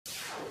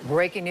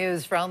Breaking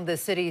news from the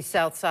city's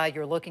south side.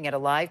 You're looking at a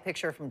live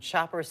picture from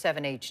Chopper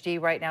 7 HD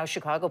right now.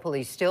 Chicago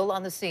police still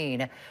on the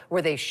scene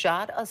where they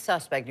shot a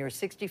suspect near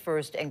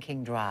 61st and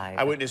King Drive.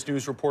 Eyewitness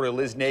News reporter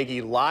Liz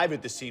Nagy live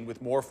at the scene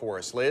with more for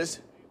us. Liz?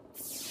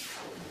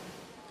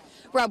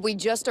 Rob, we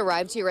just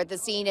arrived here at the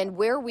scene, and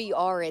where we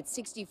are at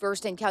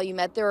 61st and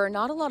Calumet, there are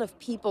not a lot of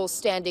people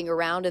standing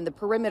around, and the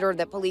perimeter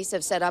that police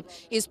have set up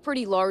is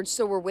pretty large,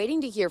 so we're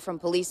waiting to hear from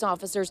police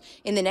officers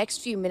in the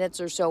next few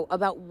minutes or so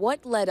about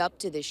what led up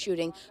to this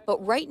shooting.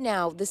 But right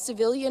now, the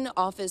Civilian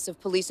Office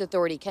of Police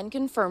Authority can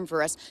confirm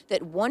for us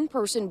that one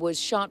person was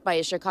shot by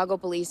a Chicago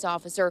police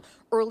officer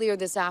earlier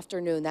this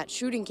afternoon. That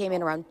shooting came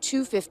in around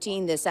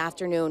 2:15 this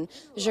afternoon.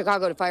 The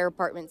Chicago Fire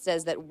Department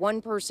says that one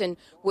person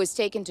was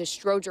taken to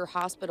Stroger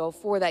Hospital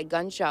for that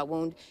gunshot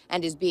wound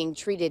and is being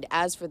treated.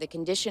 As for the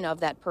condition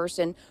of that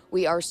person,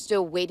 we are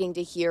still waiting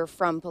to hear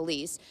from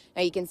police.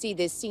 Now you can see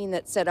this scene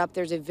that's set up.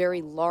 There's a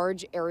very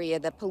large area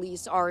that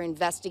police are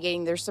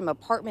investigating. There's some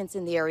apartments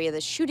in the area. The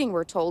shooting,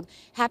 we're told,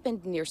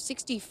 happened near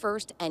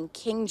 61st and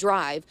King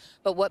Drive.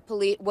 But what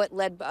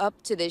led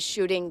up to this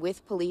shooting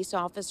with police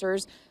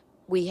officers,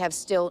 we have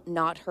still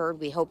not heard.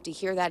 We hope to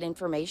hear that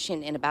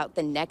information in about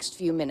the next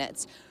few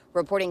minutes.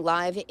 Reporting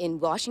live in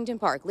Washington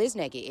Park, Liz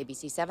Nagy,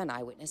 ABC 7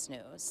 Eyewitness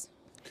News.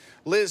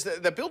 Liz,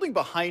 the building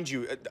behind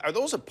you, are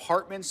those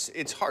apartments?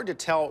 It's hard to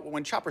tell.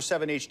 When Chopper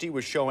 7 HD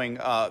was showing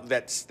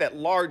that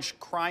large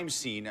crime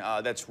scene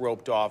that's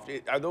roped off,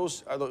 are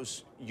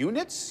those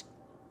units?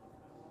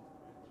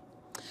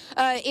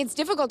 It's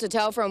difficult to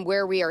tell from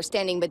where we are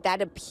standing, but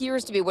that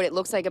appears to be what it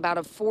looks like, about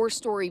a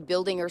 4-story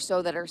building or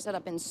so that are set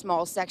up in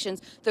small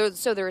sections.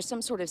 So there is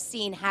some sort of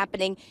scene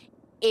happening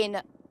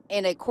in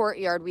a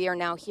courtyard. We are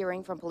now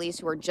hearing from police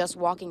who are just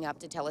walking up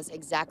to tell us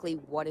exactly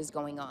what is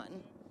going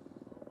on.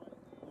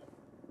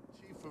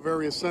 Chief of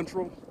Area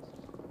Central.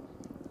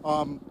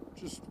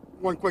 Just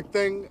one quick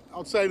thing.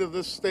 Outside of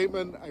this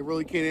statement, I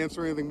really can't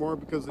answer anything more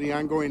because of the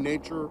ongoing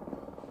nature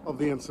of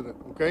the incident,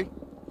 okay?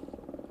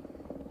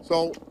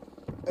 So,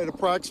 at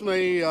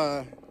approximately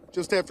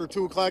just after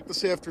 2 o'clock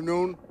this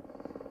afternoon,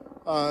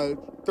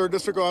 3rd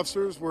District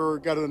officers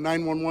got a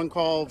 911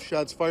 call of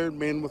shots fired,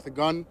 man with a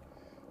gun,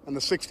 on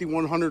the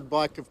 6100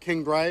 block of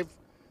King Drive.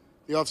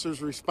 The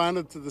officers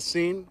responded to the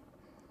scene.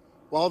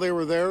 While they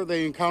were there,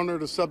 they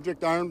encountered a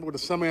subject armed with a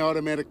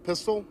semi-automatic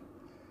pistol.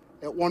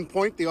 At one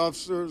point, the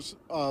officer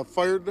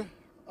fired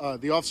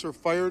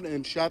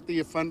and shot the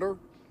offender,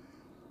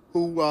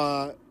 who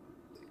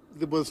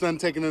was then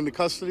taken into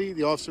custody.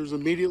 The officers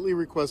immediately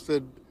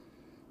requested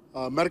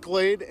medical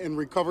aid and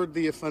recovered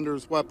the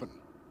offender's weapon.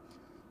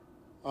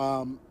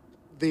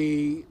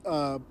 The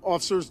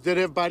officers did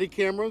have body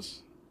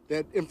cameras.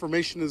 That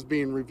information is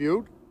being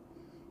reviewed.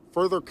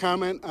 Further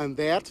comment on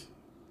that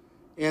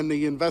and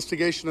the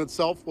investigation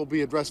itself will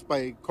be addressed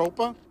by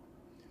COPA.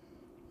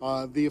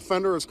 The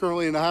offender is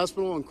currently in the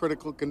hospital in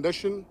critical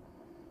condition.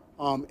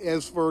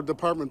 As for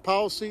department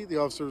policy, the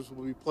officers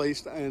will be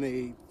placed on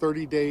a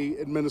 30-day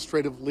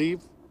administrative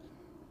leave,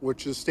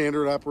 which is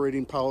standard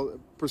operating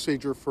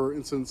procedure for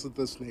incidents of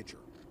this nature.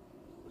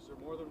 Was there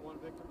more than one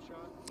victim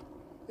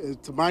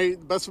shot? To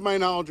the best of my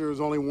knowledge, there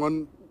is only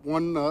one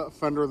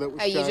offender that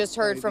was shot. You just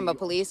heard from a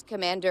police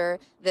commander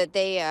that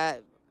they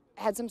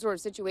had some sort of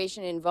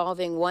situation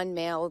involving one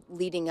male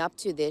leading up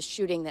to this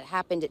shooting that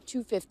happened at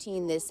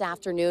 2:15 this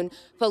afternoon.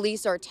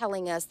 Police are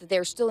telling us that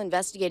they're still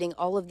investigating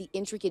all of the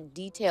intricate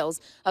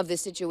details of the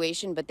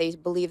situation, but they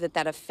believe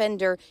that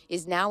offender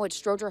is now at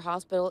Stroger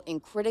Hospital in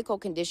critical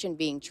condition,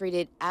 being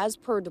treated as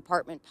per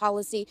department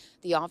policy.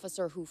 The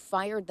officer who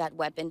fired that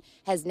weapon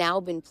has now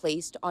been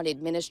placed on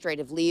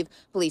administrative leave.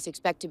 Police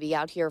expect to be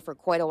out here for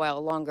quite a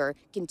while longer,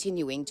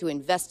 continuing to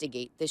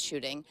investigate this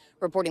shooting.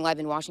 Reporting live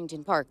in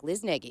Washington Park,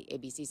 Liz Nagy,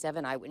 ABC 7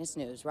 Eyewitness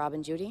News. Rob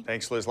and Judy.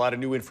 Thanks, Liz. A lot of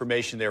new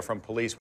information there from police.